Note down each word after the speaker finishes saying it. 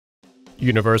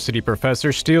University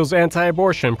professor steals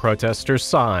anti-abortion protesters'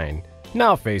 sign,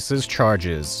 now faces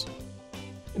charges.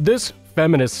 This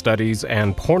feminist studies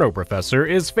and porno professor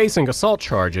is facing assault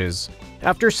charges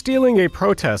after stealing a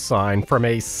protest sign from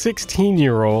a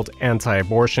 16-year-old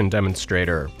anti-abortion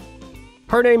demonstrator.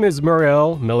 Her name is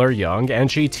Mireille Miller-Young,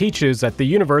 and she teaches at the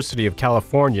University of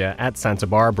California at Santa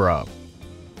Barbara.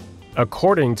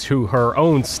 According to her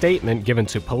own statement given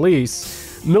to police,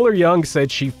 Miller-Young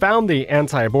said she found the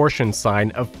anti-abortion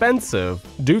sign offensive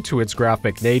due to its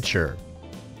graphic nature.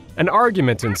 An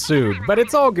argument ensued, but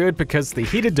it's all good because the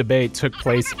heated debate took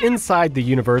place inside the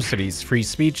university's free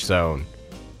speech zone.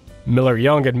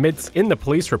 Miller-Young admits in the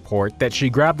police report that she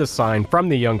grabbed the sign from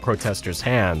the young protesters'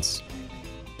 hands.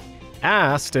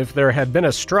 Asked if there had been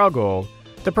a struggle,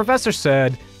 the professor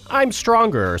said, "I'm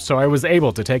stronger, so I was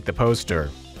able to take the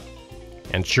poster."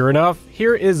 And sure enough,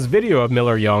 here is video of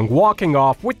Miller-Young walking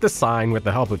off with the sign with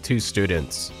the help of two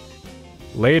students.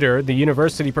 Later, the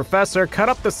university professor cut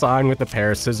up the sign with a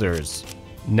pair of scissors.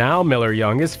 Now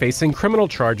Miller-Young is facing criminal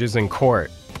charges in court.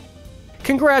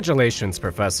 Congratulations,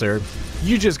 professor.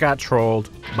 You just got trolled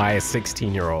by a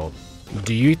 16-year-old.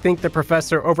 Do you think the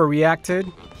professor overreacted?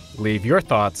 Leave your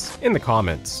thoughts in the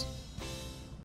comments.